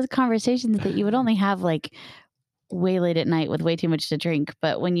one of those conversations that you would only have like way late at night with way too much to drink.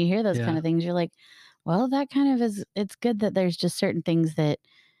 But when you hear those kind of things, you're like, well, that kind of it's good that there's just certain things that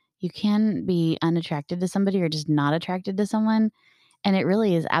you can be unattracted to somebody or just not attracted to someone. And it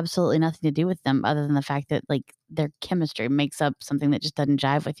really is absolutely nothing to do with them other than the fact that like their chemistry makes up something that just doesn't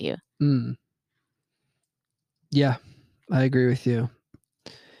jive with you. Yeah, I agree with you.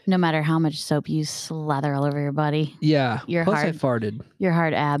 No matter how much soap you slather all over your body. Yeah. Plus I farted. Your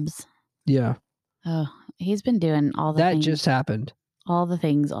hard abs. Yeah. Oh, he's been doing all the things. That just happened. All the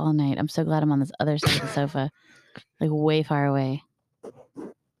things all night. I'm so glad I'm on this other side of the sofa. Like way far away.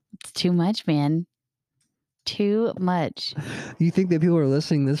 It's too much, man. Too much. You think that people are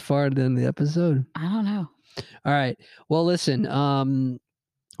listening this far into the episode? I don't know. All right. Well, listen,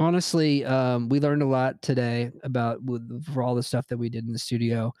 honestly, we learned a lot today for all the stuff that we did in the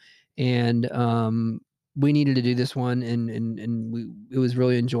studio, and we needed to do this one, and it was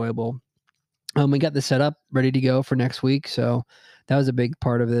really enjoyable. We got the setup ready to go for next week, so that was a big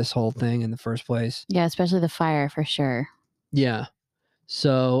part of this whole thing in the first place. Yeah, especially the fire for sure. Yeah.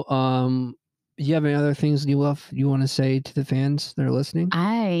 So, you have any other things you want to say to the fans that are listening?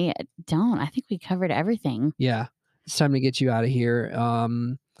 I don't. I think we covered everything. Yeah, it's time to get you out of here.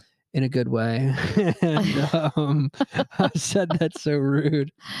 In a good way. And, I said that so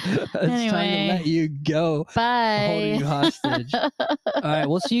rude. It's time to Anyway. let you go. Bye. Holding you hostage. All right,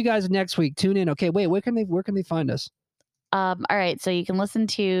 we'll see you guys next week. Tune in. Okay, wait, where can they find us? All right, so you can listen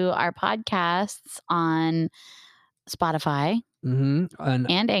to our podcasts on Spotify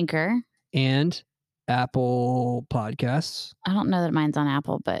and Anchor and Apple Podcasts. I don't know that mine's on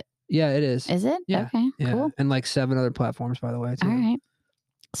Apple, but yeah, it is. Is it? Yeah. Okay, Yeah. cool. And like 7 other platforms, by the way. Too. All right.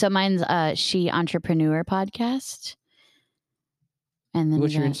 So mine's She Entrepreneur Podcast. And then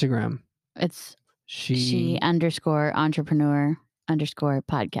what's your Instagram? It's she _entrepreneur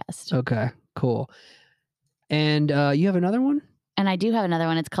 _podcast. Okay, cool. And you have another one? And I do have another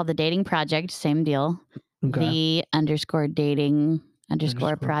one. It's called The Dating Project. Same deal. Okay. The _dating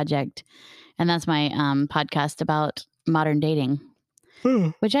 _project. And that's my podcast about modern dating.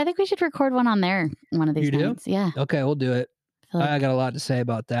 Which I think we should record one on there one of these nights. Yeah. Okay, we'll do it. I got a lot to say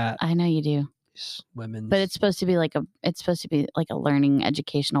about that. I know you do. Women. But it's supposed to be like a learning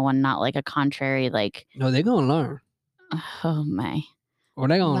educational one, not like a contrary like no, they're gonna learn. Oh my. Or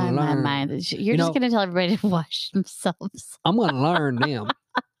they gonna learn. You're just gonna tell everybody to wash themselves. I'm gonna learn them.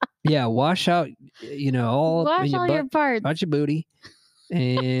 Yeah, wash out all wash all your parts. Wash your booty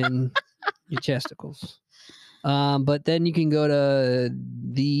and your chesticles. But then you can go to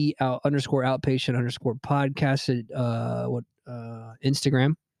the _outpatient _podcast at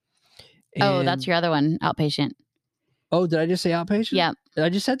Instagram. And, that's your other one, Outpatient. Oh, did I just say Outpatient? Yeah. I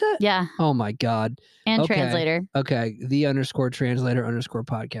just said that? Yeah. Oh my God. And Translator. Okay. The _translator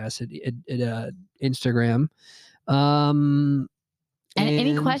 _podcast at Instagram. And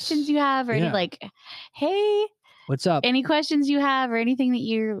any questions you have or any like, hey, what's up? Any questions you have or anything that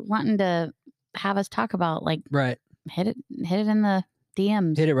you're wanting to have us talk about, like right. Hit it in the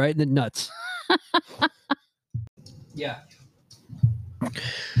DMs. Hit it right in the nuts. Yeah.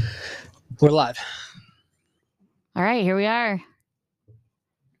 We're live. All right, here we are.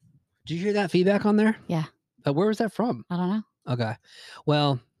 Did you hear that feedback on there? Yeah. Where was that from? I don't know. Okay.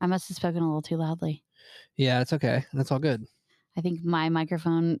 Well, I must have spoken a little too loudly. Yeah, it's okay. That's all good. I think my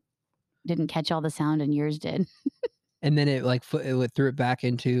microphone didn't catch all the sound and yours did. And then it threw it back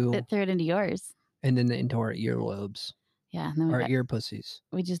into... It threw it into yours. And then into our earlobes. Yeah. Our ear pussies.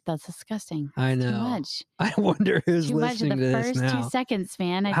 That's disgusting. I know. Too much. I wonder who's too listening to this now. Too much in the first 2 seconds,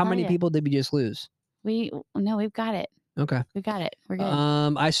 man. How many people did we just lose? We've got it. Okay. We got it. We're good.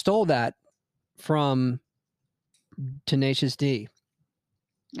 I stole that from Tenacious D.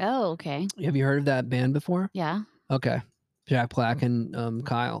 Oh, okay. Have you heard of that band before? Yeah. Okay. Jack Black and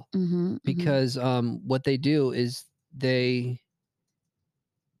Kyle. Mm-hmm, because what they do is they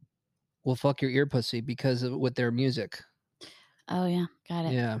will fuck your ear pussy because of with their music. Oh yeah, got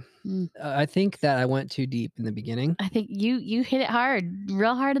it. Yeah. I think that I went too deep in the beginning. I think you hit it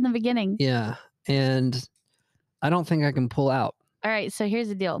real hard in the beginning. Yeah. And I don't think I can pull out. All right, so here's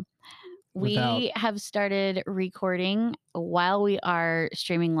the deal. We have started recording while we are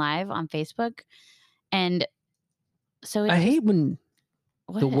streaming live on Facebook. And so I hate when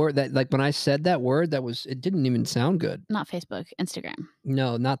the word that, like when I said that word, it didn't even sound good. Not Facebook, Instagram.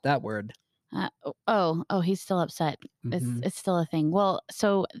 No, not that word. He's still upset. It's still a thing. Well,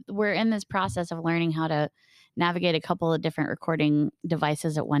 so we're in this process of learning how to navigate a couple of different recording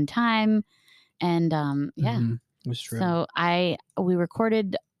devices at one time. And yeah. That's true. So we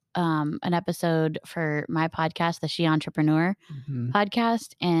recorded an episode for my podcast, the She Entrepreneur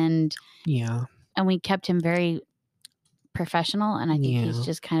podcast, and we kept him very professional, and I think he's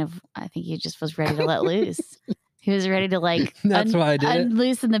just he just was ready to let loose. He was ready to that's why I did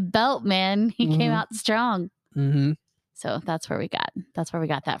unloosen the belt, man. He came out strong. So that's where we got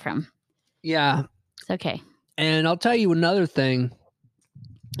that from. Yeah. It's okay. And I'll tell you another thing.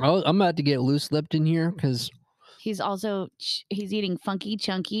 I'm about to get loose lipped in here because he's eating Funky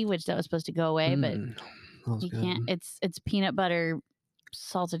Chunky, which that was supposed to go away, but he can't. It's peanut butter,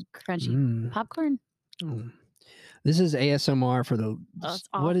 salted, crunchy popcorn. This is ASMR for the. It's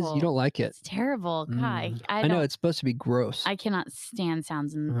awful. What is? You don't like it? It's terrible. God, I know it's supposed to be gross. I cannot stand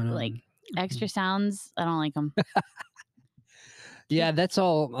sounds and extra sounds. I don't like them. Yeah, that's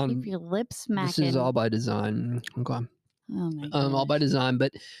all. Keep your lips smacking. This is all by design. Okay. Oh my god. All by design,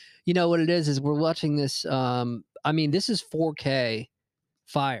 but you know what it is we're watching this. I mean, this is 4K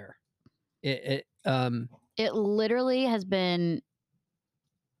fire. It literally has been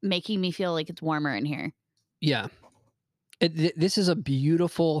making me feel like it's warmer in here. Yeah. This is a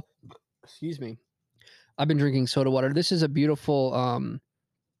beautiful, excuse me. I've been drinking soda water. This is a beautiful,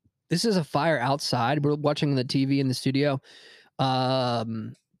 this is a fire outside. We're watching the TV in the studio.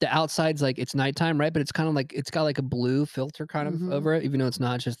 The outside's like it's nighttime, right? But it's kind of like it's got like a blue filter kind of over it, even though it's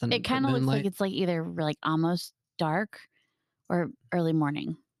not just the It kind of looks like moonlight. it's like either like almost dark or early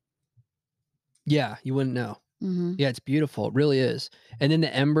morning. Yeah, you wouldn't know. Mm-hmm. Yeah, it's beautiful. It really is. And then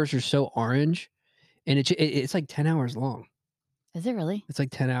the embers are so orange, and it's like 10 hours long. Is it really? It's like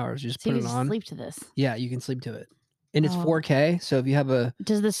 10 hours. You just So put you it just on. sleep to this. Yeah, you can sleep to it. And it's Oh. 4K, so if you have a...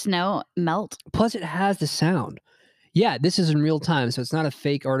 Does the snow melt? Plus, it has the sound. Yeah, this is in real time, so it's not a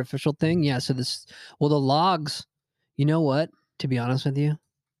fake artificial thing. Yeah, so this... Well, the logs... You know what? To be honest with you,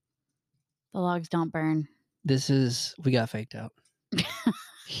 The logs don't burn. this is... We got faked out.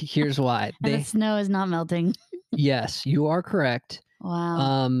 Here's why. And the snow is not melting. Yes, you are correct.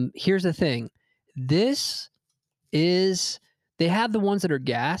 Wow. Here's the thing. This is... They have the ones that are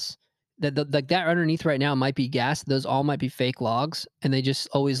gas. Like that underneath right now might be gas. Those all might be fake logs, and they just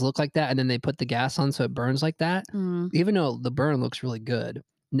always look like that. And then they put the gas on so it burns like that. Even though the burn looks really good,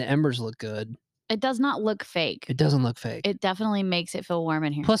 and the embers look good. It does not look fake. It doesn't look fake. It definitely makes it feel warm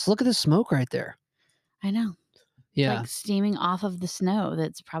in here. Plus, look at the smoke right there. I know. Yeah, it's like steaming off of the snow.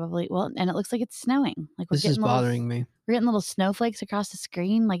 That's probably and it looks like it's snowing. Like this is bothering me. We're getting little snowflakes across the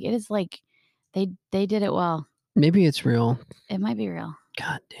screen. Like it is like they did it well. Maybe it's real. It might be real.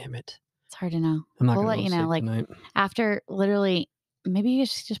 God damn it. It's hard to know. I'm not we'll gonna let you know. Like tonight. After literally, maybe you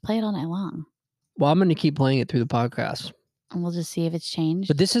should just play it all night long. Well, I'm going to keep playing it through the podcast. And we'll just see if it's changed.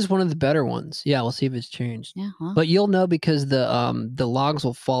 But this is one of the better ones. Yeah, we'll see if it's changed. Yeah. Well. But you'll know because the logs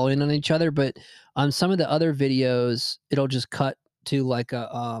will fall in on each other. But on some of the other videos, it'll just cut to like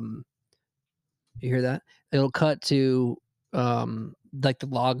a you hear that? It'll cut to like the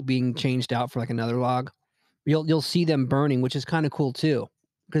log being changed out for like another log. You'll see them burning, which is kind of cool too,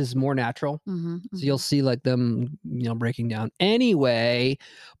 because it's more natural. So you'll see like them, breaking down. Anyway,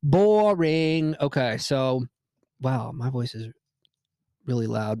 boring. Okay, so wow, my voice is really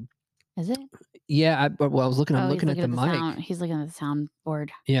loud. Is it? Yeah. I was looking. I'm looking at the mic. He's looking at the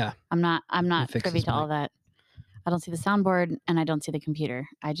soundboard. Yeah. I'm not privy to all that. I don't see the soundboard and I don't see the computer.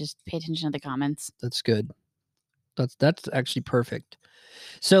 I just pay attention to the comments. That's good. That's actually perfect.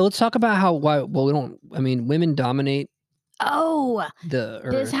 So let's talk about women dominate. Oh,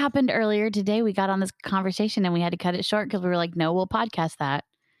 this happened earlier today. We got on this conversation and we had to cut it short because we were like, no, we'll podcast that.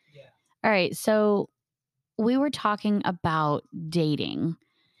 Yeah. All right. So we were talking about dating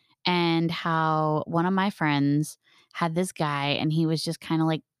and how one of my friends had this guy and he was just kind of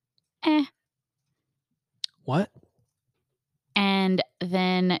like, eh. What? And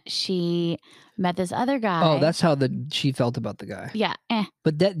then she met this other guy. Oh, that's how she felt about the guy. Yeah.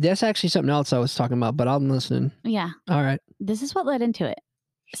 But that's actually something else I was talking about, but I'm listening. Yeah. All right. This is what led into it.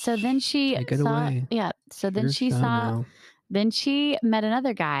 So then she away. Yeah. So then then she met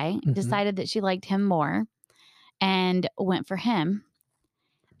another guy, decided that she liked him more and went for him.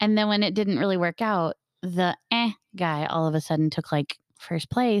 And then when it didn't really work out, the guy all of a sudden took like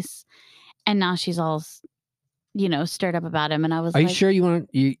first place. And now she's all, stirred up about him. And I was Are you sure you want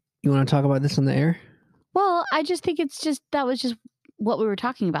to talk about this on the air? Well, I just think that was just what we were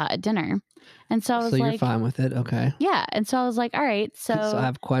talking about at dinner. And so I was like, you're fine with it. Okay. Yeah. And so I was like, all right. So I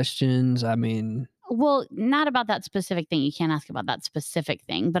have questions. I mean, well, not about that specific thing. You can't ask about that specific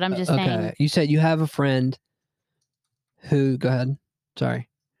thing, but I'm just saying. You said you have a friend who, go ahead. Sorry.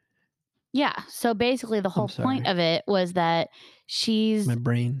 Yeah. So basically the whole point of it was that my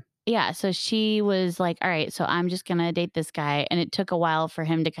brain. Yeah. So she was like, all right, so I'm just going to date this guy. And it took a while for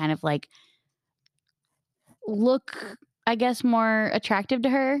him to kind of like look, I guess, more attractive to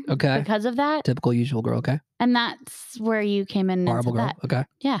her. Okay. Because of that. Typical usual girl. Okay. And that's where you came in. Horrible girl. That. Okay.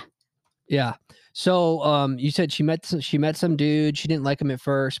 Yeah. Yeah. So you said she met some dude. She didn't like him at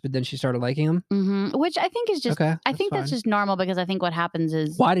first, but then she started liking him. Mm-hmm. Which I think is just, okay, I think that's just normal because I think what happens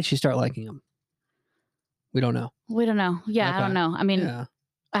is. Why did she start liking him? We don't know. Yeah. Okay. I don't know. I mean,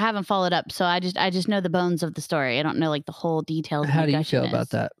 I haven't followed up, so I just know the bones of the story. I don't know like the whole details. How do you feel about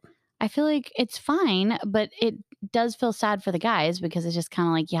that? I feel like it's fine, but it does feel sad for the guys because it's just kind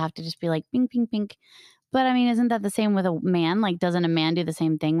of like you have to just be like ping, ping, ping. But I mean, isn't that the same with a man? Like, doesn't a man do the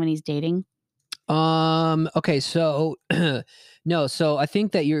same thing when he's dating? Okay, so no, so I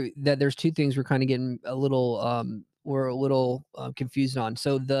think that there's two things we're kind of getting a little confused on.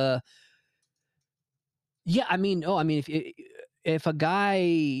 So if a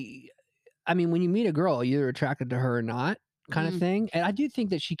guy, I mean, when you meet a girl, you're attracted to her or not, kind of thing. And I do think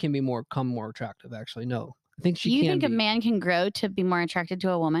that she can become more attractive. Actually, no, I think she You can think a be. man can grow to be more attracted to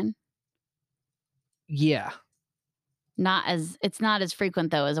a woman? Yeah. It's not as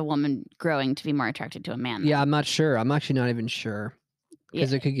frequent though as a woman growing to be more attracted to a man. Yeah, Though. I'm not sure. I'm actually not even sure. Yeah,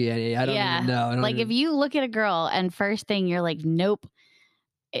 Because it could get, I don't even know. I don't like if even, you look at a girl and first thing you're like, nope.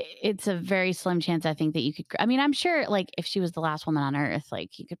 It's a very slim chance. I think that you could. I mean, I'm sure. Like if she was the last woman on Earth,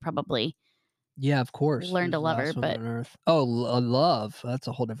 like you could probably yeah, of course. She learn was to the love her. last woman But on Earth. Oh, love. That's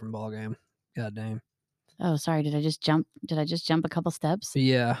a whole different ballgame. God damn. oh, sorry. Did I just jump? Did I just jump a couple steps?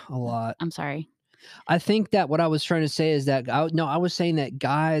 Yeah, a lot. I'm sorry. I think that what I was trying to say is that I was saying that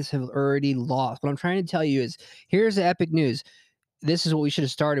guys have already lost. What I'm trying to tell you is here's the epic news. This is what we should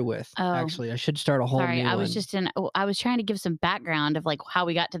have started with. Oh, Actually, I should start a whole sorry. new I was one. just in. I was trying to give some background of like how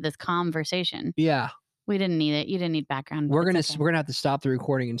we got to this conversation. Yeah, We didn't need it. You didn't need background. we're It's okay. gonna have to stop the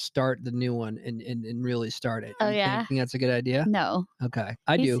recording and start the new one and really start it. Oh You yeah. think that's a good idea? No. Okay,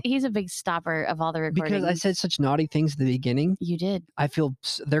 I do He's a big stopper of all the recordings. because I said such naughty things at the beginning. You did. I feel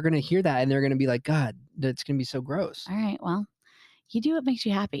they're gonna hear that and they're gonna be like, God, that's gonna be so gross. All right. Well, you do what makes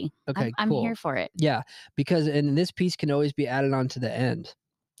you happy. Okay, I'm cool. here for it. Yeah, because and this piece can always be added on to the end.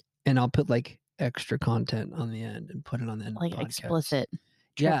 And I'll put like extra content on the end and put it on the end. Like of the podcast. explicit.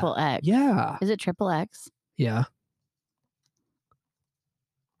 Yeah. Triple X. Yeah. Is it triple X? Yeah.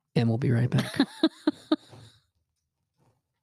 And we'll be right back.